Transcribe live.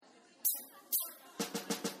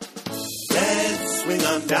swing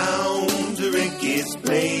on down to Ricky's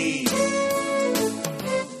place,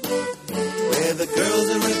 where the girls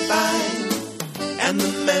are refined and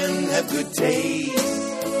the men have good taste.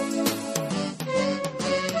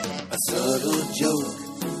 A subtle joke,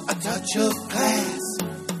 a touch of class,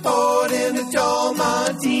 poured in a tall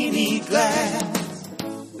martini glass.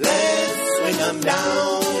 Let's swing 'em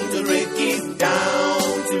down to Ricky's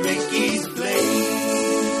place.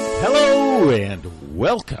 Hello and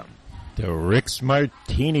welcome to Rick's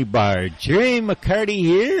Martini Bar. Jerry McCarty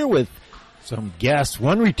here with some guests,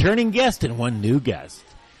 one returning guest and one new guest.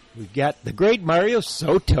 We've got the great Mario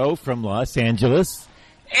Soto from Los Angeles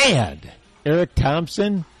and Eric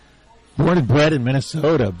Thompson, born and bred in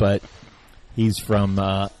Minnesota, but he's from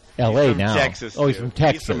L.A. now. Texas. Oh, he's from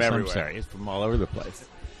Texas. He's from everywhere. I'm sorry. He's from all over the place.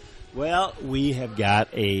 Well, we have got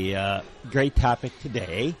a great topic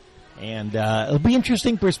today, and it'll be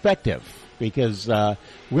interesting perspective because we're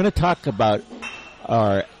going to talk about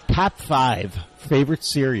our top 5 favorite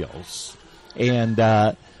cereals, and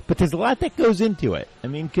but there's a lot that goes into it. I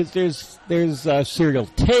mean, because there's cereal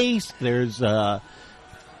taste, there's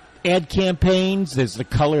ad campaigns, there's the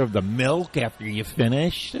color of the milk after you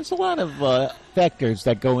finish. There's a lot of factors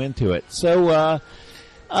that go into it. So,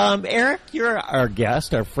 Eric, you're our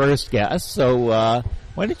guest, our first guest. So,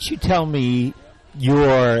 why don't you tell me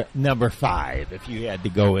your number 5, if you had to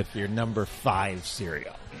go with your number 5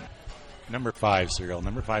 cereal? Number 5 cereal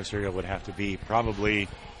would have to be probably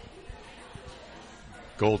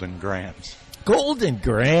Golden Grahams. Golden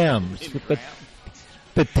Grahams.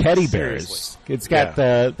 The teddy bears. Seriously. It's got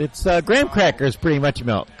it's graham crackers, pretty much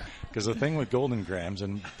milk. Because the thing with Golden Grahams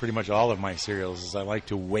and pretty much all of my cereals is I like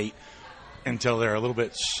to wait until they're a little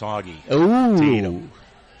bit soggy Ooh. to eat them,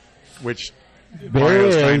 which There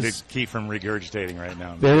Mario's trying to is- keep from regurgitating right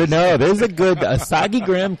now. There's a soggy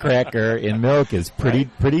graham cracker in milk is pretty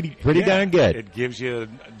Yeah, darn good. It gives you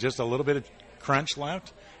just a little bit of crunch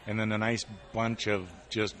left and then a nice bunch of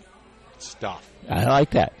just stuff. I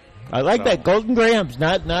like that. I like that. Golden Grahams,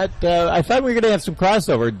 not. I thought we were going to have some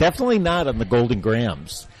crossover. Definitely not on the Golden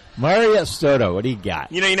Grahams. Mario Soto, what do you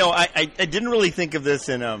got? You know, I didn't really think of this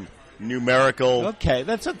in numerical Okay,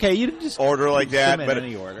 that's okay. You didn't just order like that, assume in but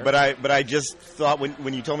any order. but I just thought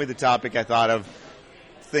when you told me the topic, I thought of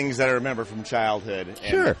things that I remember from childhood. And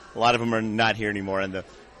Sure. a lot of them are not here anymore. And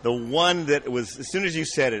the one that was, as soon as you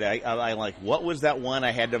said it, I like, what was that one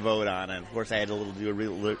I had to vote on? And of course, I had to do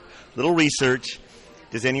a little research.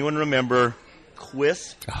 Does anyone remember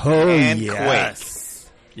Quisp and Quake?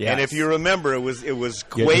 Yes. And if you remember, it was You had to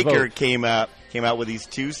Quaker vote. came out with these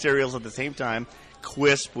two cereals at the same time.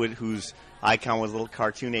 Quisp, whose icon was a little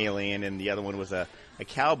cartoon alien, and the other one was a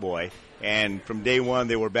cowboy. And from day one,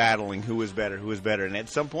 they were battling who was better. And at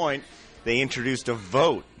some point, they introduced a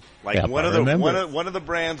vote. Like Yep, one I of the remember. one of the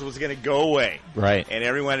brands was going to go away, Right. and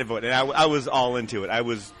everyone had to vote. And I was all into it. I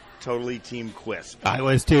was totally Team Quisp. I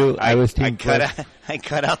was too. I was team Quisp. I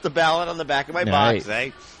cut out the ballot on the back of my Nice.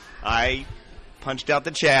 box. I punched out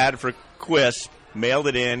the Chad for Quisp, mailed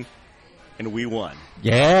it in, and we won.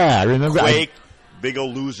 Yeah, I remember. Quake, big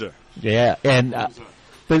ol' loser. Yeah, and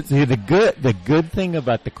but see, the good thing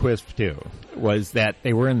about the Quisp too was that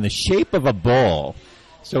they were in the shape of a bowl,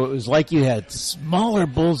 so it was like you had smaller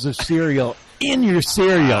bowls of cereal in your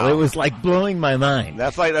cereal. It was like blowing my mind.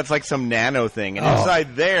 That's like some nano thing. And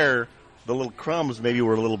inside there, the little crumbs maybe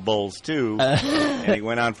were little bowls too. And he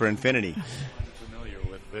went on for infinity. I'm familiar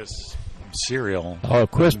with this cereal. Oh,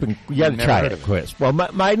 Quisp! You got to Never try heard it, of it. Quisp. Well,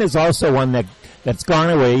 mine is also one that's gone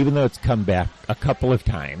away, even though it's come back a couple of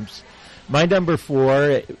times. My number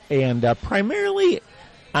 4, and primarily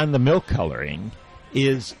on the milk coloring,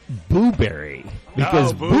 is Boo-Berry.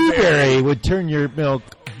 Because Oh, Boo-Berry. Boo-Berry would turn your milk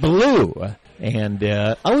blue. And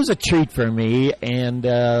always a treat for me, and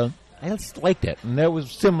I just liked it. And that was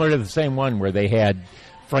similar to the same one where they had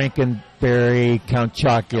Frankenberry, Count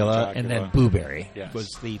Chocula, and then Boo-Berry Yes.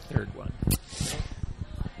 was the third one.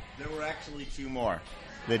 There were actually two more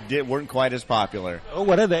that weren't quite as popular. Oh,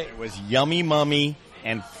 what are they? It was Yummy Mummy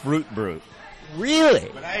and Fruit Brute. Really?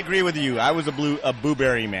 But I agree with you. I was a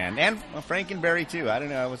Boo-Berry man. And a Frankenberry, too. I don't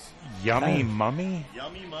know. I was Yummy Mummy?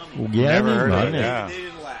 Yummy Mummy. Yeah, Never heard of it, money. yeah. They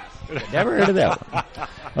didn't last. Never heard of that one.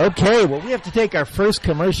 Okay, well, we have to take our first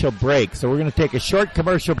commercial break. So we're going to take a short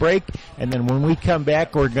commercial break, and then when we come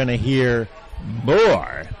back, we're going to hear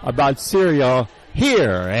more about cereal here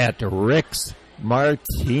at Rick's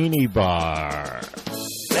Martini Bar.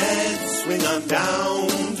 Let's swing on down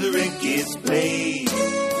to Ricky's place,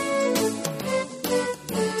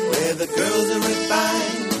 where the girls are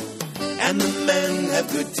refined and the men have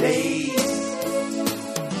good taste.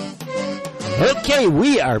 Okay,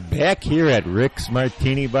 we are back here at Rick's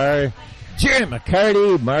Martini Bar. Janet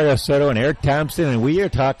McCarty, Mario Soto, and Eric Thompson, and we are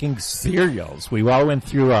talking cereals. We all went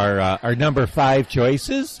through our number 5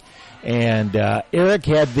 choices, and Eric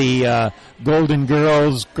had the Golden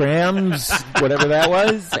Girls Grams, whatever that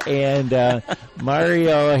was, and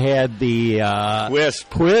Mario had the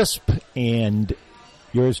Quisp, and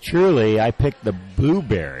yours truly, I picked the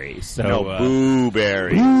Blueberry. So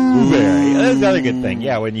Blueberry. Blueberry. That's another good thing.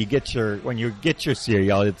 Yeah, when you get your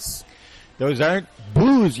cereal, those aren't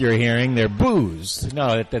boos you're hearing; they're booze.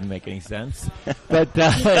 No, that doesn't make any sense. But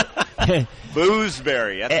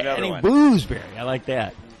Boozeberry. That's another one. Boozeberry. I like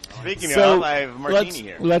that. Speaking of, I have a martini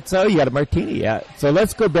here. You got a martini, yeah. So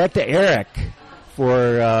let's go back to Eric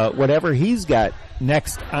for whatever he's got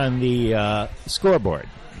next on the scoreboard.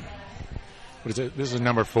 What is it? This is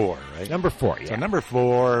number 4, right? Number 4, yeah. So number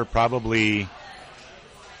 4, probably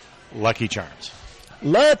Lucky Charms.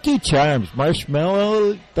 Lucky Charms,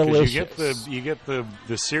 marshmallow, delicious. You get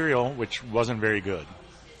the cereal, which wasn't very good,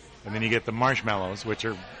 and then you get the marshmallows, which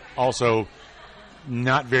are also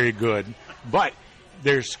not very good, but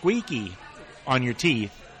they're squeaky on your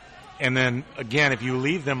teeth. And then again, if you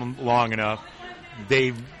leave them long enough,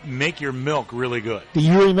 they make your milk really good. Do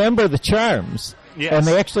you remember the charms? Yes. And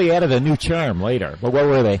they actually added a new charm later. But what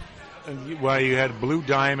were they? Well, you had blue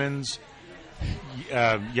diamonds,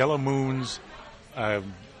 yellow moons, the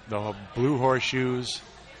blue horseshoes,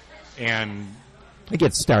 and I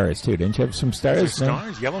get stars too. Didn't you have some stars?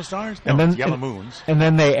 Stars, yellow stars, no, and then, yellow moons. And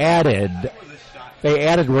then they added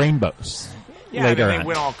rainbows. Yeah, later and then they on.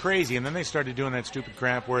 went all crazy, and then they started doing that stupid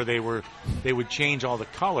crap where they would change all the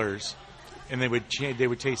colors, and they would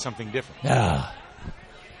taste something different. Ah.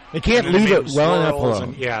 They can't leave it well enough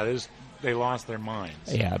alone. They lost their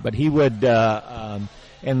minds. Yeah, but he would.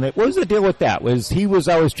 What was the deal with that? He was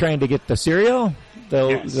always trying to get the cereal.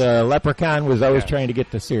 The leprechaun was always trying to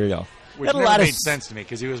get the cereal. Which never made sense to me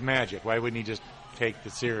because he was magic. Why wouldn't he just take the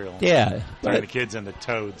cereal? Yeah, turn the kids into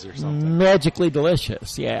toads or something. Magically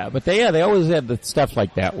delicious. Yeah, but they always had the stuff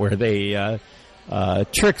like that where they.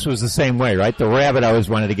 Trix was the same way, right? The rabbit always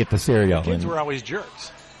wanted to get the cereal. Kids were always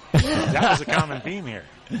jerks. That was a common theme here.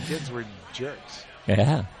 Kids were jerks.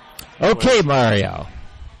 Yeah. Okay, Mario.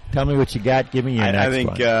 Tell me what you got. Give me your next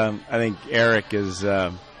one. I think Eric is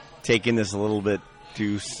taking this a little bit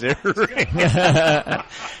too serious. the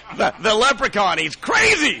leprechaun, he's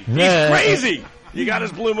crazy. He's crazy. You got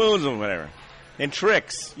his blue moons and whatever. And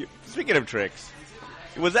Trix. Speaking of Trix,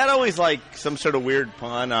 was that always like some sort of weird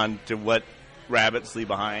pun on to what rabbits leave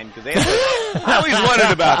behind? Because I always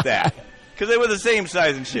wondered about that. Because they were the same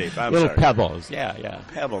size and shape. Little pebbles. Yeah.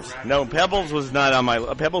 Pebbles. No, Pebbles was not on my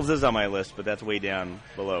list. Pebbles is on my list, but that's way down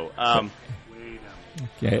below.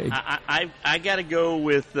 Okay. I got to go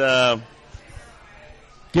with...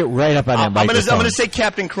 Get right up on that microphone. I'm going to say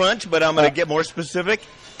Captain Crunch, but I'm going to get more specific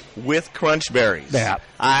with Crunch Berries. Yeah.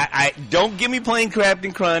 I don't give me plain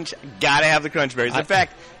Captain Crunch. Got to have the Crunch Berries. In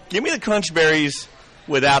fact, give me the Crunch Berries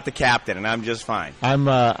without the Captain, and I'm just fine. I'm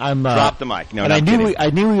drop the mic. No, and I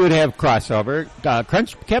knew we would have crossover.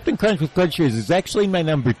 Captain Crunch with Crunch Berries is actually my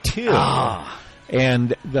number 2.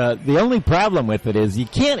 And the only problem with it is you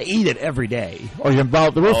can't eat it every day, or the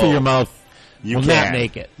roof of your mouth will not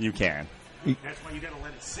make it. You can. That's why you got to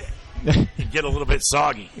let it sit. You get a little bit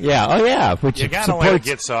soggy. Yeah. Oh, yeah. You got to let it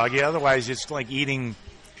get soggy, otherwise it's like eating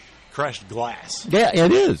crushed glass. Yeah,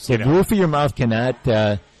 it is. The roof of your mouth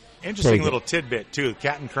cannot. Interesting little tidbit too.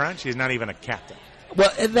 Captain Crunch, he's not even a captain.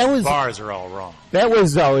 Well, that was bars are all wrong. That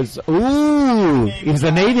was always he was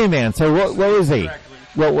a Navy man. So what was he?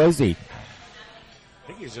 What was he? I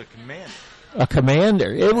think he was a commander. A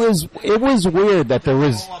commander. It was weird that there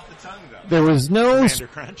was no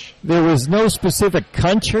specific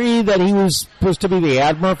country that he was supposed to be the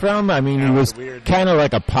admiral from. I mean, he was kind of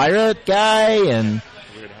like a pirate guy, and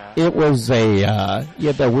it was he had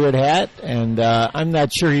that weird hat, and I'm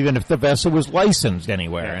not sure even if the vessel was licensed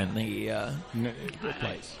anywhere in the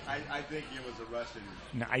place. I think it was a Russian.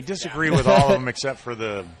 No, I disagree with all of them except for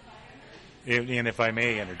and if I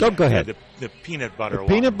may interject. Go ahead. The peanut butter. The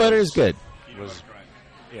peanut butter is good. Was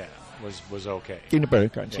okay. Peanut butter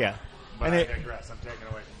crunch, yeah. But I digress. I'm taking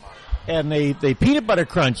away from mine. And the peanut butter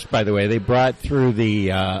crunch, by the way, they brought through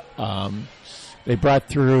the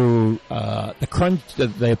crunch,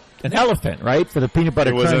 an elephant, right? For the peanut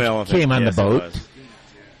butter crunch came on the boat.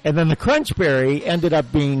 And then the Crunch Berry ended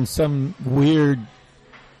up being some weird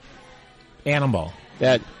animal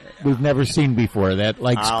that we've never seen before that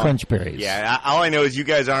likes Crunch Berries. Yeah, all I know is you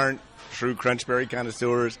guys aren't true Crunch Berry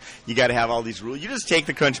connoisseurs. You got to have all these rules. You just take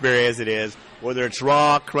the Crunch Berry as it is, whether it's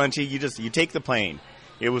raw, crunchy. You take the plain.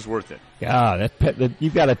 It was worth it. Yeah,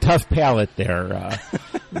 you've got a tough palate there,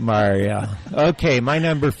 Mario. Okay, my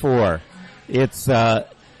number 4.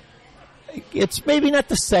 It's maybe not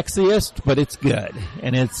the sexiest, but it's good,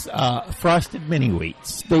 and it's frosted mini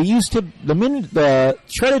wheats. They used to the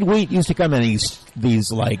shredded wheat used to come in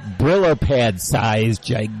these like Brillo pad size,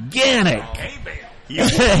 gigantic.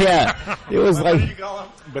 Yeah, it was like.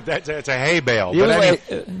 But it's a hay bale. It But was I like,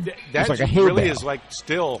 mean, it that was like a hay really bale. is like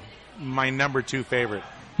still my number 2 favorite.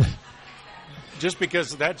 Just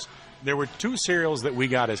because there were 2 cereals that we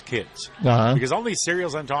got as kids. Uh-huh. Because all these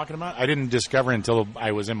cereals I'm talking about, I didn't discover until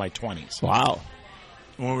I was in my 20s. Wow.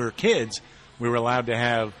 When we were kids, we were allowed to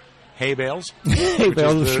have hay bales, Hay which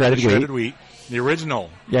bales is with the shredded wheat, the original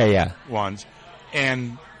Yeah. ones,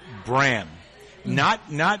 and bran. Not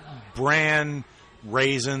bran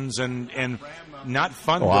raisins and not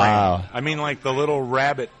fun Wow. bran. I mean like the little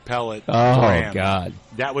rabbit pellet Oh bran. God,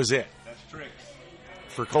 That was it. That's tricks.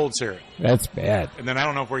 For cold cereal. that's bad. And then I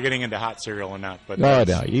don't know if we're getting into hot cereal or not, but No,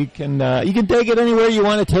 you can take it anywhere you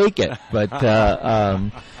want to take it. But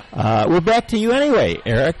we're back to you anyway,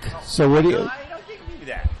 Eric. So what do you? I don't think maybe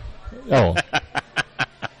that.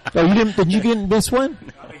 Oh, you didn't? Did you get this one?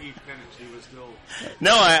 I think he finished. He was still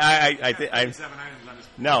No, I think I. 7 items on his.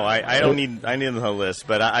 No, I don't need. I need the list,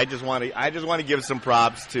 but I just want to give some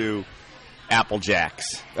props to Apple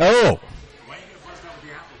Jacks. Oh, Why are you going to bust out with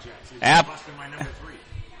the Apple Jacks? You're App- busting my number 3.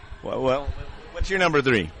 Well, what's your number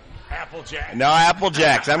 3? Apple Jacks. No, Apple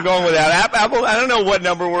Jacks. I'm going with that. Apple. I don't know what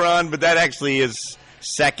number we're on, but that actually is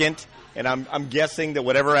second, and I'm guessing that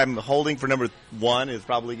whatever I'm holding for number 1 is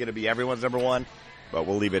probably going to be everyone's number 1. But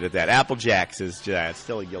we'll leave it at that. Apple Jacks is it's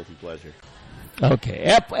still a guilty pleasure. okay.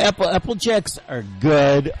 Apple Jacks are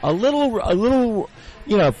good. A little.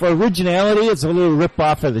 For originality, it's a little rip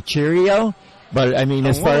off of the Cheerio. But I mean,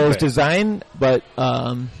 as far little as bit. design, but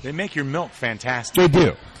They make your milk fantastic.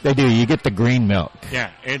 they do. You get the green milk.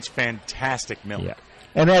 Yeah, it's fantastic milk. Yeah,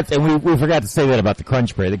 and we forgot to say that about the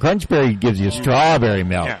Crunch Berry. The Crunch Berry gives you strawberry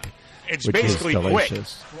milk, Yeah. It's which basically is quick.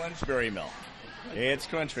 delicious. Crunchberry milk. It's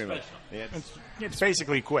Crunchberry milk. It's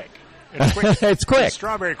basically quick. It's quick. It's quick. It's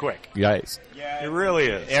strawberry quick. Guys, Yeah, It really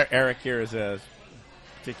is. Eric here is a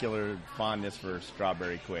particular fondness for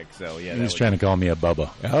strawberry quick, so yeah. He's trying to call me a Bubba.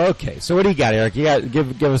 okay. So what do you got, Eric? You got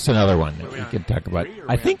give us another one that we can talk about. 3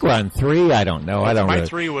 or I think we're on 3. I don't know. I don't. My really,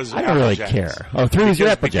 3 was I don't really Apple Jacks. care. Oh, 3 is your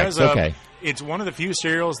Apple Jacks. Because Okay. it's one of the few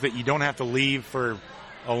cereals that you don't have to leave for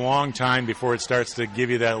a long time before it starts to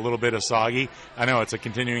give you that little bit of soggy. I know it's a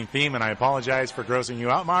continuing theme, and I apologize for grossing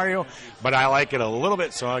you out, Mario, but I like it a little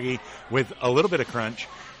bit soggy with a little bit of crunch,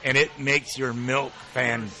 and it makes your milk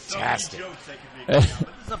fantastic. It's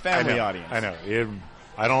a I family know, audience. I know.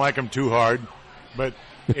 I don't like them too hard, but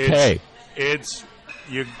Okay. it's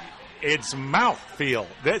mouth feel.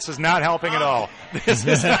 This is not helping at all. This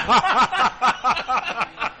is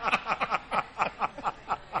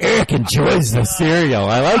Eric enjoys the cereal.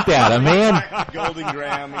 I like that. A man. Golden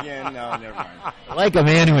Graham again. No, never mind. I like a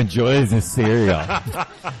man who enjoys his cereal.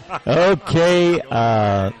 Okay,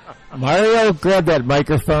 Mario, grab that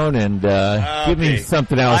microphone and give me Okay.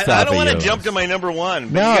 something else I off don't of want to you. jump to my number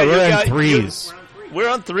 1. No, we're on 3s. We're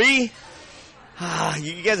on 3?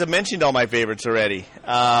 You guys have mentioned all my favorites already.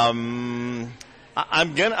 I'm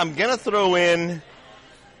gonna throw in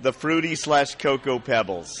the fruity / cocoa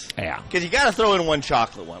pebbles. Yeah, Because you got to throw in one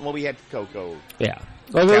chocolate one. Well, we had cocoa. yeah.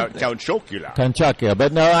 Well, Count Chocula. Conchocula,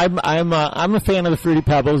 but no, I'm a fan of the Fruity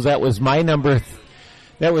Pebbles. That was my number.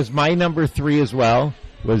 That was my number 3 as well.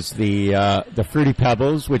 Was the Fruity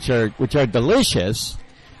Pebbles, which are delicious,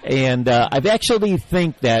 and I actually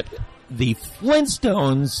think that the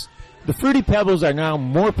Flintstones, the Fruity Pebbles, are now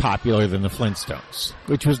more popular than the Flintstones,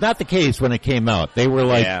 which was not the case when it came out. They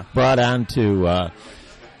were brought on to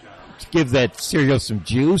give that cereal some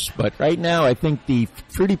juice, but right now I think the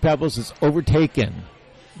Fruity Pebbles has overtaken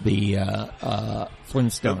the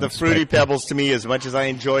Flintstones. The Fruity But, Pebbles, to me, as much as I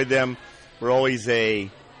enjoyed them, were always a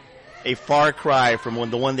far cry from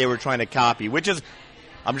the one they were trying to copy, which is,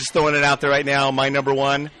 I'm just throwing it out there right now, my number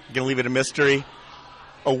 1. I'm going to leave it a mystery.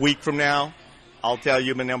 A week from now, I'll tell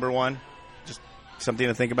you my number 1. Just something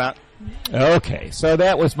to think about. Okay, so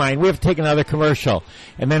that was mine. We have to take another commercial,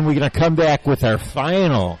 and then we're going to come back with our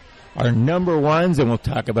number 1s, and we'll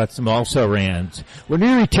talk about some also-rans when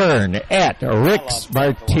we return at Rick's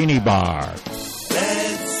Martini Bar.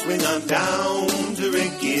 Let's swing on down to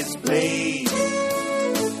Ricky's place,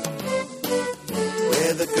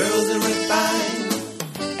 where the girls are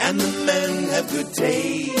refined and the men have good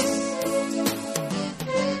taste.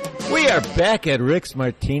 We are back at Rick's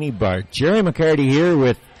Martini Bar. Jerry McCarty here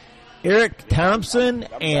with Eric Thompson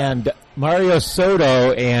and Mario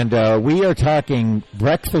Soto, and we are talking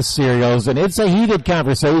breakfast cereals, and it's a heated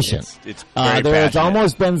conversation. It's very There has passionate.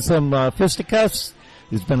 almost been some fisticuffs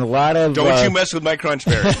There's been a lot of Don't you mess with my Crunch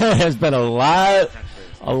Berries. there's been a lot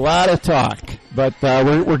of talk, but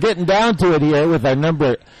we're getting down to it here with our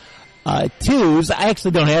number twos. I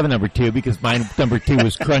actually don't have a number 2 because my number 2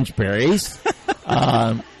 was Crunch Berries.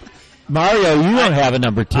 Mario, you don't have a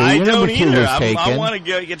number 2. I Your don't number 2 either. was taken. I want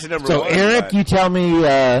to get to number So 1. Eric, but- you tell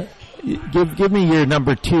me. Give me your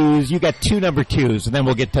number 2s. You got 2 number 2s, and then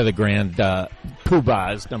we'll get to the grand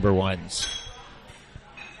Poobah's number 1s.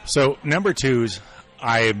 So number 2s,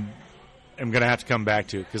 I am going to have to come back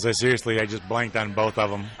to because I just blanked on both of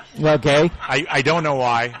them. Okay. I don't know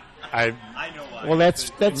why. I know why. Well,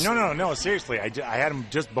 that's No. Seriously, I had them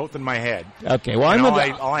just both in my head. okay. Well, And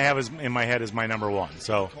I'm all I have is in my head is my number 1.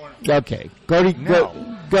 So okay. Go to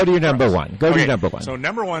your number 1. Go to your number 1. So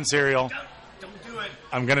number 1 cereal. Don't do it.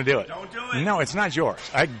 I'm going to do it. Don't do it. No, it's not yours.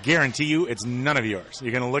 I guarantee you, it's none of yours.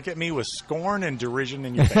 You're going to look at me with scorn and derision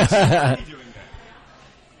in your face.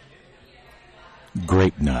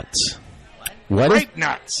 Grape nuts. What is Grape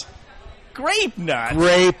nuts. Grape nuts.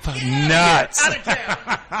 grape nuts?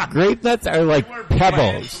 Grape nuts are like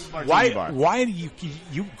pebbles. Why do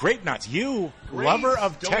you grape nuts? You lover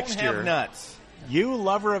of Don't texture. have nuts. You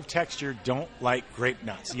lover of texture don't like grape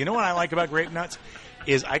nuts. You know what I like about grape nuts?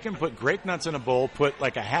 Is I can put grape nuts in a bowl, put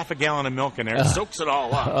like a half a gallon of milk in there, soaks it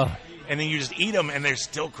all up, and then you just eat them, and they're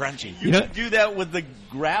still crunchy. You can do that with the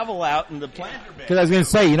gravel out in the planter bed. Because I was going to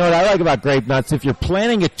say, you know what I like about grape nuts? If you're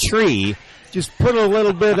planting a tree, just put a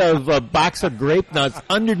little bit of a box of grape nuts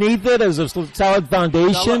underneath it as a solid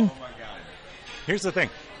foundation. Here's the thing.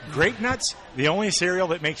 Grape nuts, the only cereal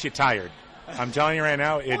that makes you tired. I'm telling you right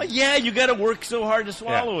now. Well, yeah, you got to work so hard to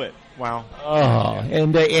swallow it. Wow. Oh,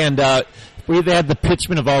 and we had the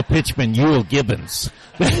pitchman of all pitchmen, Ewell Gibbons.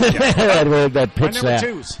 that My pitched number that.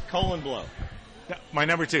 2s. Colon blow. My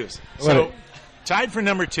number 2s. What So tied for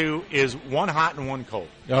number 2 is one hot and one cold.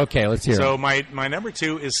 Okay, let's hear So it. my number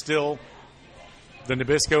 2 is still the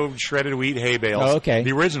Nabisco shredded wheat hay bales. Oh, okay.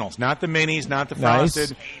 The originals, not the minis, not the Nice.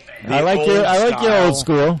 frosted. I The like your style. old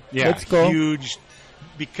school. Yeah, That's cool. huge.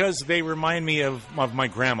 Because they remind me of my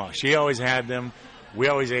grandma. She always had them. We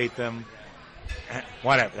always ate them.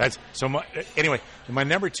 Whatever. That's so. Anyway, my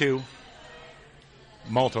number 2,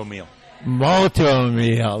 malto meal. Malto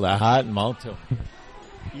meal, the hot malto.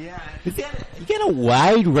 Yeah. You get a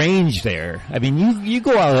wide range there. I mean, you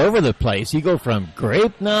go all over the place. You go from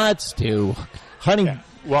grape nuts to honey. Yeah.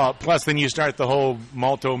 Well, plus then you start the whole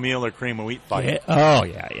malto meal or cream of wheat fight. Yeah. Oh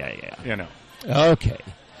yeah. You know. Okay.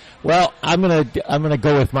 Well, I'm gonna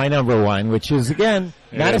go with my number 1, which is again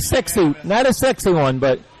not a sexy one,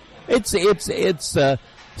 but it's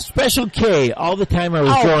Special K. All the time I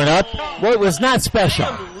was growing up, well, it was not special.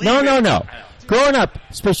 No. Growing up,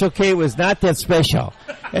 Special K was not that special.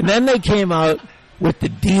 And then they came out with the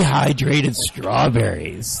dehydrated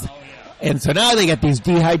strawberries. And so now they got these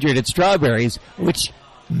dehydrated strawberries, which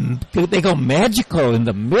they go magical in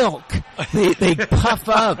the milk. They puff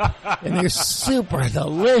up, and they're super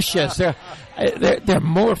delicious. They're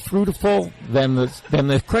more fruitful than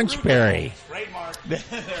the Crunch Berry.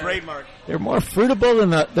 Trademark. They're more fruitable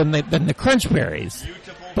than the Crunch Berries.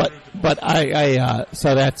 But I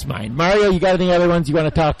so that's mine. Mario, you got any other ones you want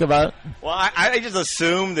to talk about? Well, I just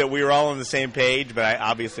assumed that we were all on the same page, but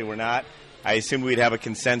obviously we're not. I assumed we'd have a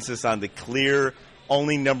consensus on the clear,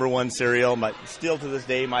 only number 1 cereal. Still to this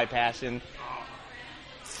day, my passion.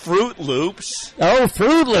 Fruit Loops. Oh,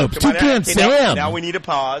 Fruit Loops. Come on, Toucan okay, Sam. Now we need a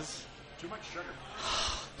pause.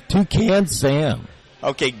 Toucan Sam.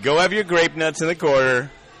 Okay, go have your grape nuts in the quarter.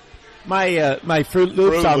 My Fruit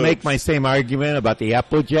Loops, Fruit I'll Loops. make my same argument about the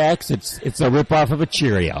Apple Jacks. It's a ripoff of a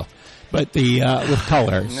Cheerio, but with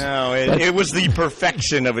colors. No, it was the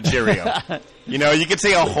perfection of a Cheerio. You know, you could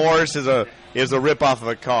say a horse is a ripoff of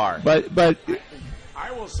a car. But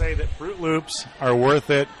I will say that Fruit Loops are worth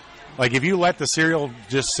it. Like if you let the cereal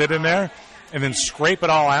just sit in there and then scrape it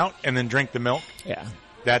all out and then drink the milk, yeah,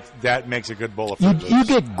 that makes a good bowl of you Fruit Loops.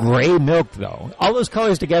 get gray milk though. All those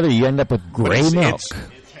colors together, you end up with But gray milk.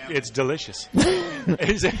 It's delicious.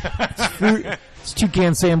 It's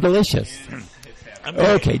Toucan Sam delicious.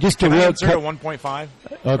 Okay, just to Can I real insert a 1.5?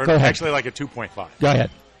 Oh, Or go ahead. Actually, like a 2.5. Go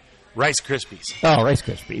ahead. Rice Krispies. Oh, Rice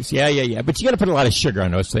Krispies. Yeah. But you got to put a lot of sugar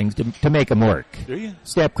on those things to make them work. Do you?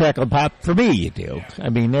 Snap, crackle, and pop. For me, you do. I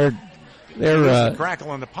mean, they're There's the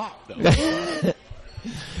crackle and the pop, though.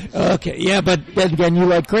 okay. Yeah, but then again, you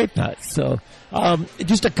like grape nuts, so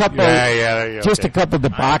just a couple. Yeah. Just okay. a couple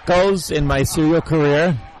debacles in my cereal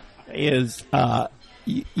career is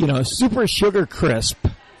Super Sugar Crisp.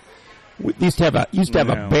 We used to have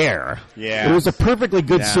a bear. Yeah. It was a perfectly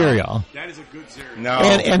good cereal. That is a good cereal. No.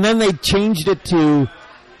 And then they changed it to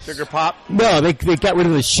Sugar pop? No, they got rid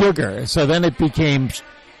of the sugar, so then it became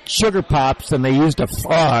sugar pops, and they used a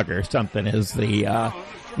frog or something as the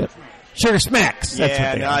sugar smacks. That's Yeah,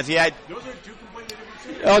 what they no, are. see, I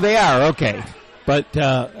Oh, they are okay, but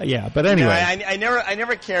yeah. But you know, anyway, I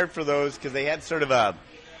never cared for those because they had sort of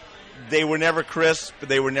they were never crisp, but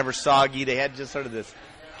they were never soggy. They had just sort of this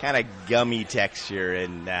kind of gummy texture,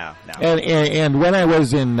 and no. and when I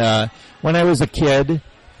was a kid,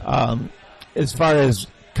 as far as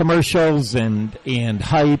commercials and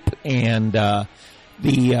hype and the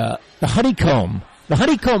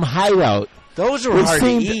honeycomb hideout, Those were it hard to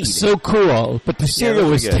seemed eat. so cool, but the cereal those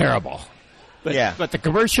were was good. terrible. But, Yeah. but the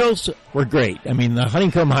commercials were great. I mean, the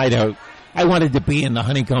honeycomb hideout. I wanted to be in the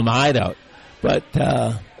honeycomb hideout, but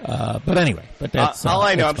anyway. But that's all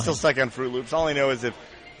I know. I'm that's still fine. stuck on Fruit Loops. All I know is if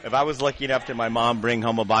I was lucky enough to my mom bring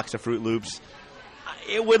home a box of Fruit Loops,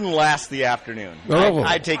 it wouldn't last the afternoon. Oh.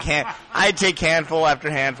 I'd take handful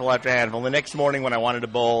after handful after handful. The next morning when I wanted a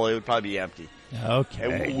bowl, it would probably be empty.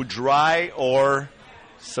 Okay. It would dry or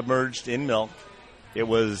submerged in milk. It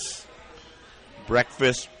was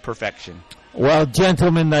breakfast perfection. Well,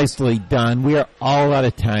 gentlemen, nicely done. We are all out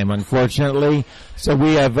of time, unfortunately. So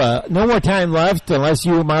we have no more time left, unless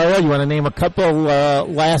you, Mario, you want to name a couple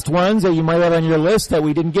last ones that you might have on your list that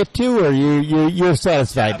we didn't get to, or you're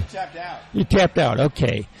satisfied? I'm tapped out. You tapped out.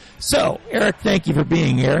 Okay. So, Eric, thank you for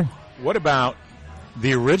being here. What about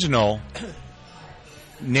the original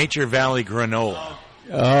Nature Valley granola?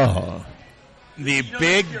 Oh. The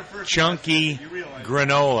big, chunky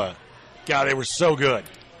granola. God, they were so good.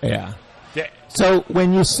 Yeah. They- So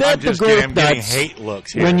when you said I'm the just grape I'm getting nuts, hate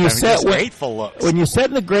looks here. when you I mean, said just hateful looks. when you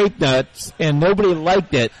said the grape nuts and nobody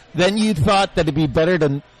liked it, then you thought that it'd be better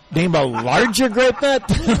to name a larger grape nut,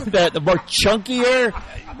 the more chunkier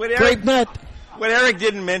grape nut. What Eric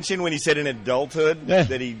didn't mention when he said in adulthood Yeah.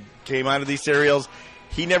 that he came out of these cereals,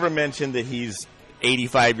 he never mentioned that he's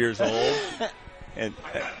 85 years old. And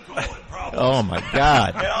Oh my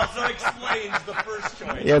God! it also explains the first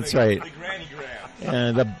choice. That's right. The Granny Graham.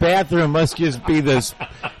 And the bathroom must be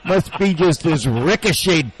just this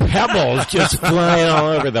ricocheted pebbles just flying all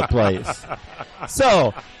over the place.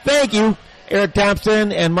 So, thank you, Eric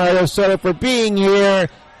Thompson and Mario Soto, for being here.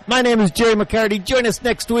 My name is Jerry McCarty. Join us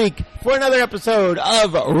next week for another episode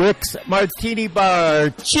of Rick's Martini Bar.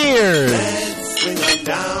 Cheers! Let's swing on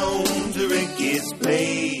down to Ricky's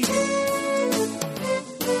place,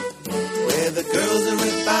 where the girls are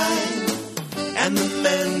refined and the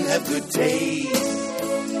men have good taste.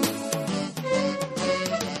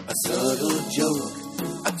 A subtle joke,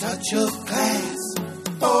 a touch of class,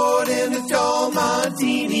 poured in a tall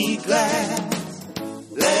martini glass.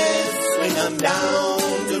 Let's swing 'em down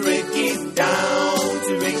to Ricky's down.